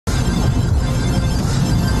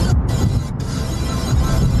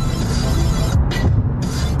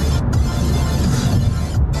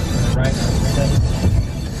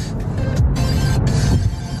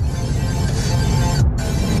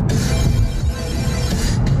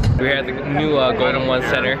We're here at the new Golden One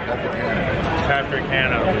Center. Patrick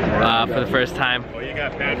Hanna. For the first time. Well, you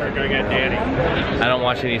got Patrick, I got Danny. I don't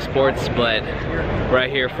watch any sports, but we're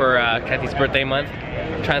out here for Kathy's birthday month.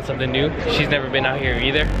 Trying something new. She's never been out here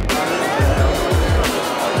either.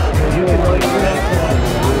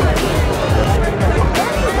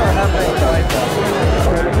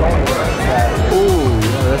 Ooh,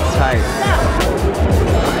 that's tight.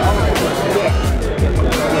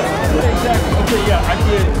 Okay, yeah, I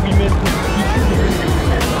did. We missed him.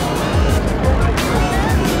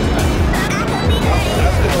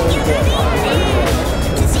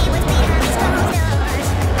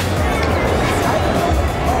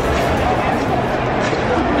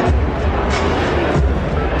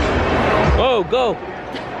 Whoa, go!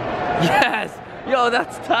 Yes! Yo,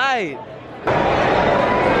 that's tight!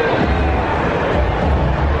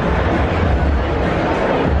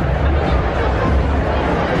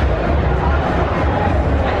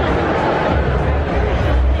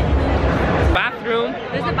 Bathroom.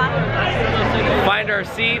 There's a bathroom. Find our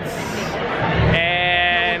seats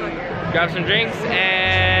and grab some drinks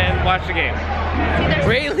and watch the game.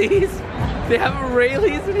 Rayleigh's? They have a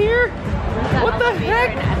Rayleigh's in here? What the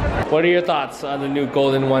heck? What are your thoughts on the new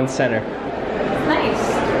Golden One Center? It's nice.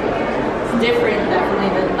 It's different, definitely,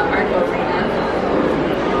 than the Arco Arena.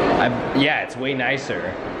 Yeah, it's way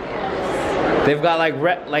nicer. They've got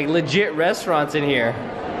like legit restaurants in here.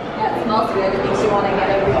 Yeah, it smells good. It makes you want to get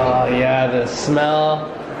everything. Oh yeah, the smell.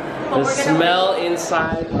 The smell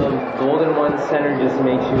inside of Golden One Center just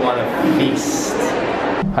makes you want to feast.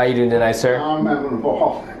 How you doing tonight, sir? I'm having a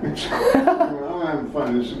ball. I'm having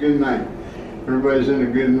fun. It's a good night. Everybody's in a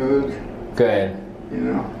good mood. Good. You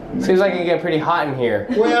know. Seems like it get pretty hot in here.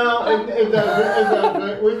 Well, it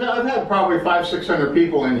does. I've had probably 500-600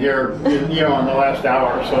 people in here, you know, in the last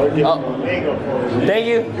hour. So it gets mango for us. Thank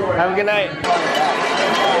you. Have a good night.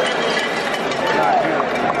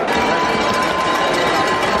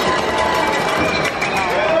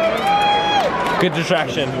 Good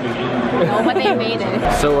distraction. Oh, but they made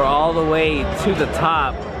it. So we're all the way to the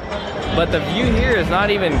top, but the view here is not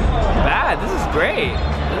even bad. This is great.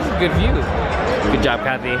 This is a good view. Good job,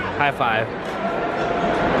 Kathy. High five.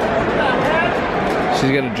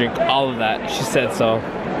 She's gonna drink all of that. She said so.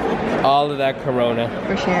 All of that Corona.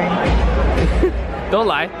 For sharing. Don't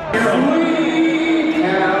lie.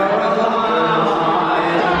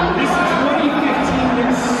 This is 2015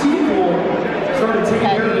 when sequel started taking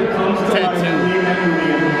care of the comes to life.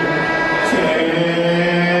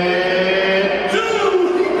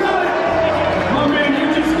 My man, you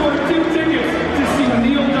just scored 2 tickets to see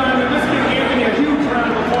Neil Diamond. Let's give Anthony a huge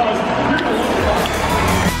round of applause. You're gonna love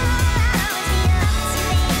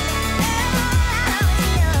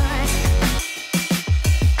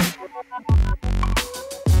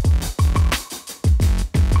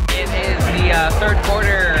It is the third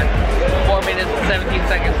quarter, 4 minutes and 17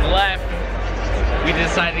 seconds left. We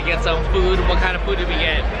decided to get some food. What kind of food did we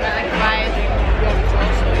get? Garlic fries.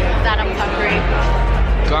 That I'm hungry.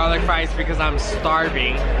 Garlic fries because I'm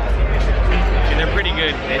starving. And they're pretty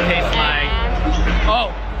good. They taste like...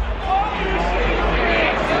 Oh!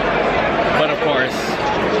 But of course,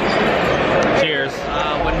 cheers.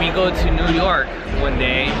 When we go to New York one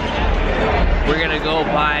day, we're gonna go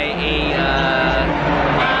buy a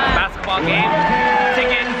basketball game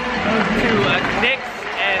ticket to a Knicks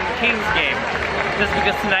and Kings game. Just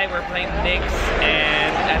because tonight we're playing the Knicks,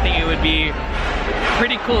 and I think it would be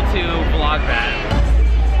pretty cool to vlog that.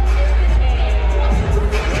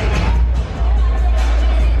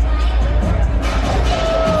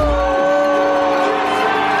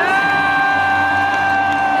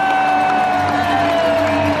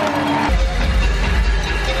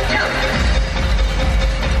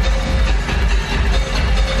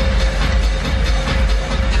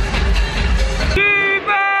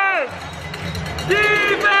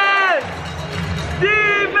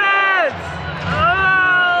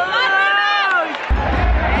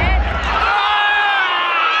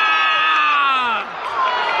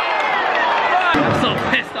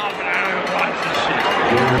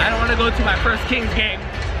 I don't want to go to my first Kings game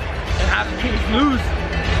and have the Kings lose.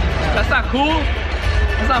 That's not cool.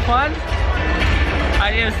 That's not fun.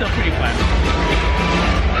 It was still pretty fun.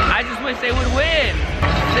 I just wish they would win.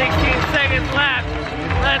 16 seconds left.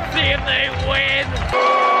 Let's see if they win.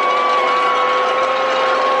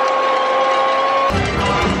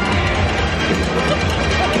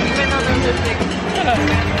 Even though those are big.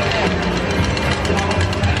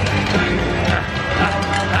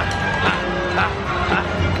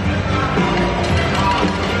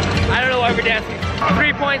 I don't know why we're dancing.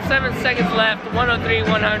 3.7 seconds left, 1:05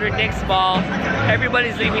 103-100 Knicks ball.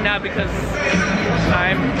 Everybody's leaving now because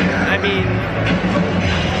I mean,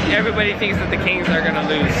 everybody thinks that the Kings are gonna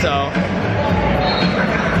lose, so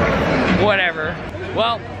whatever.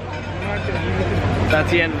 Well,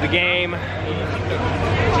 that's the end of the game.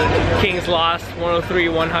 Kings lost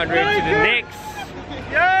 103-100 to the Knicks.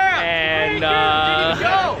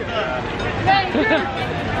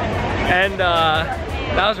 And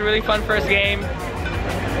that was a really fun first game.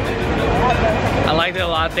 I liked it a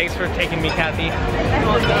lot. Thanks for taking me, Kathy.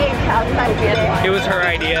 It was her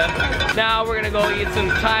idea. Now we're gonna go eat some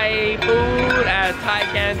Thai food at Thai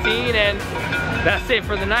Canteen, and that's it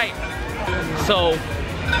for the night. So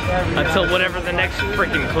until whatever the next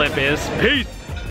freaking clip is, peace.